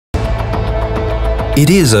It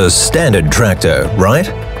is a standard tractor, right?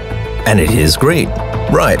 And it is great,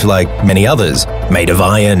 right, like many others, made of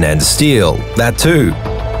iron and steel, that too.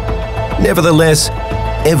 Nevertheless,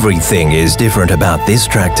 everything is different about this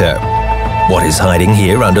tractor. What is hiding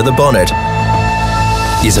here under the bonnet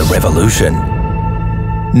is a revolution.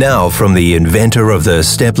 Now, from the inventor of the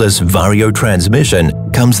stepless Vario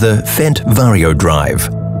transmission comes the Fendt VarioDrive.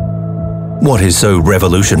 What is so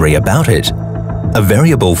revolutionary about it? A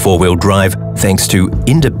variable four-wheel drive thanks to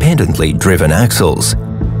independently driven axles,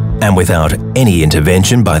 and without any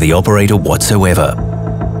intervention by the operator whatsoever.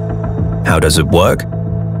 How does it work?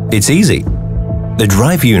 It's easy. The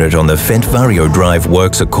drive unit on the Fendt VarioDrive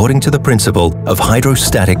works according to the principle of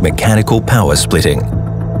hydrostatic mechanical power splitting.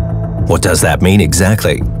 What does that mean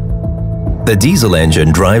exactly? The diesel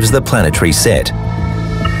engine drives the planetary set.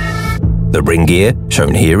 The ring gear,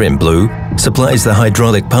 shown here in blue, supplies the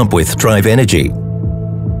hydraulic pump with drive energy.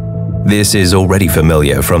 This is already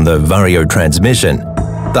familiar from the Vario transmission.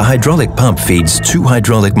 The hydraulic pump feeds two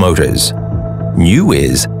hydraulic motors. New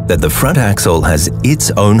is that the front axle has its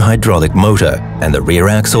own hydraulic motor and the rear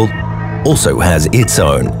axle also has its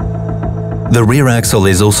own. The rear axle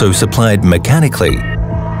is also supplied mechanically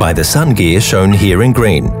by the sun gear shown here in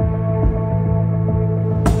green.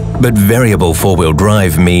 But variable four-wheel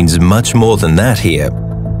drive means much more than that here.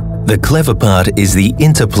 The clever part is the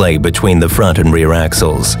interplay between the front and rear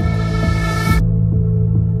axles.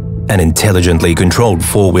 An intelligently controlled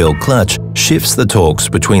four-wheel clutch shifts the torques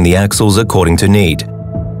between the axles according to need.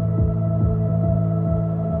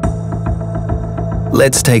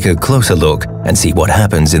 Let's take a closer look and see what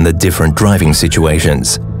happens in the different driving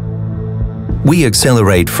situations. We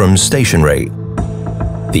accelerate from stationary.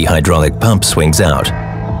 The hydraulic pump swings out.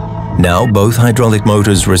 Now both hydraulic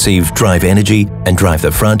motors receive drive energy and drive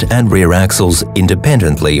the front and rear axles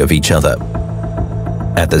independently of each other.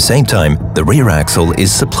 At the same time, the rear axle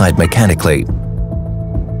is supplied mechanically.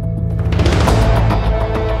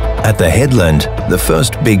 At the headland, the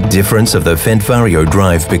first big difference of the Fendt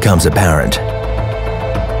VarioDrive becomes apparent.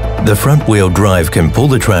 The front-wheel drive can pull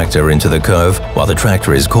the tractor into the curve while the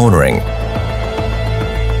tractor is cornering.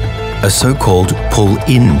 A so-called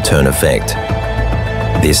pull-in turn effect.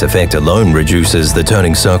 This effect alone reduces the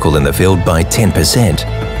turning circle in the field by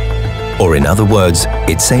 10%. Or in other words,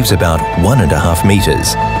 it saves about 1.5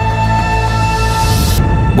 meters.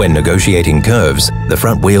 When negotiating curves, the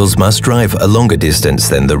front wheels must drive a longer distance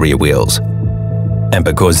than the rear wheels. And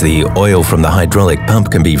because the oil from the hydraulic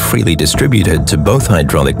pump can be freely distributed to both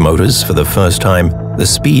hydraulic motors for the first time, the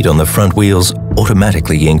speed on the front wheels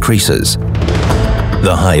automatically increases.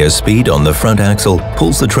 The higher speed on the front axle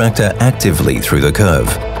pulls the tractor actively through the curve.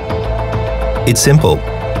 It's simple.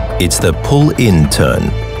 It's the pull-in turn.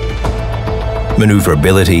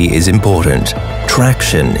 Maneuverability is important.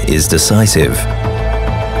 Traction is decisive.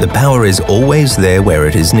 The power is always there where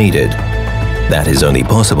it is needed. That is only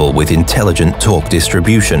possible with intelligent torque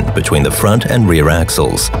distribution between the front and rear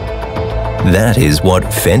axles. That is what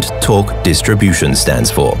Fendt torque distribution stands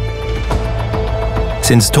for.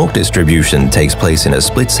 Since torque distribution takes place in a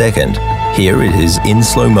split second, here it is in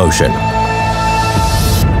slow motion.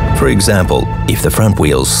 For example, if the front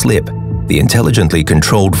wheels slip, the intelligently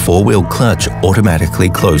controlled four-wheel clutch automatically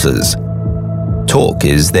closes. Torque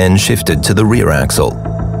is then shifted to the rear axle.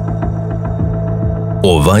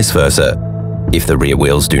 Or vice versa. If the rear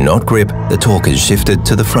wheels do not grip, the torque is shifted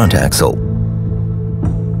to the front axle.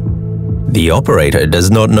 The operator does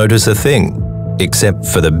not notice a thing, except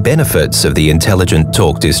for the benefits of the intelligent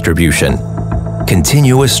torque distribution.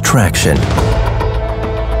 Continuous traction.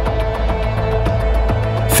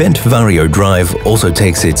 Fendt VarioDrive also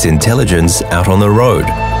takes its intelligence out on the road.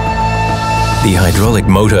 The hydraulic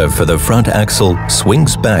motor for the front axle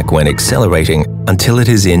swings back when accelerating until it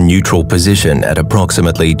is in neutral position at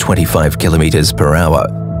approximately 25 km per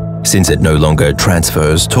hour. Since it no longer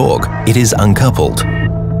transfers torque, it is uncoupled.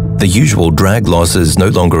 The usual drag losses no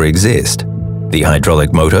longer exist. The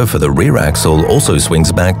hydraulic motor for the rear axle also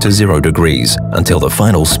swings back to 0 degrees until the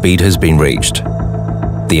final speed has been reached.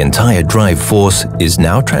 The entire drive force is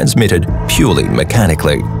now transmitted purely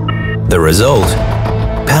mechanically. The result?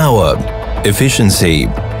 Power, efficiency,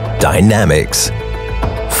 dynamics.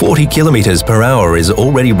 40 km per hour is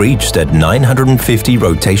already reached at 950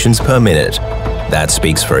 rotations per minute. That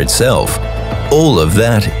speaks for itself. All of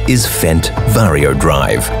that is Fendt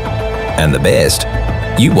VarioDrive. And the best,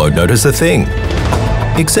 you won't notice a thing.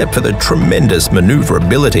 Except for the tremendous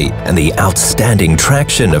maneuverability and the outstanding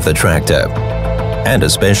traction of the tractor. And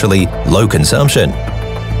especially low consumption.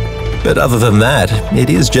 But other than that, it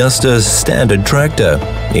is just a standard tractor,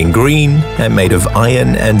 in green and made of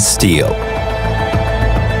iron and steel.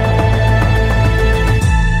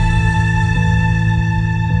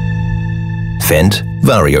 Fendt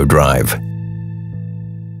VarioDrive.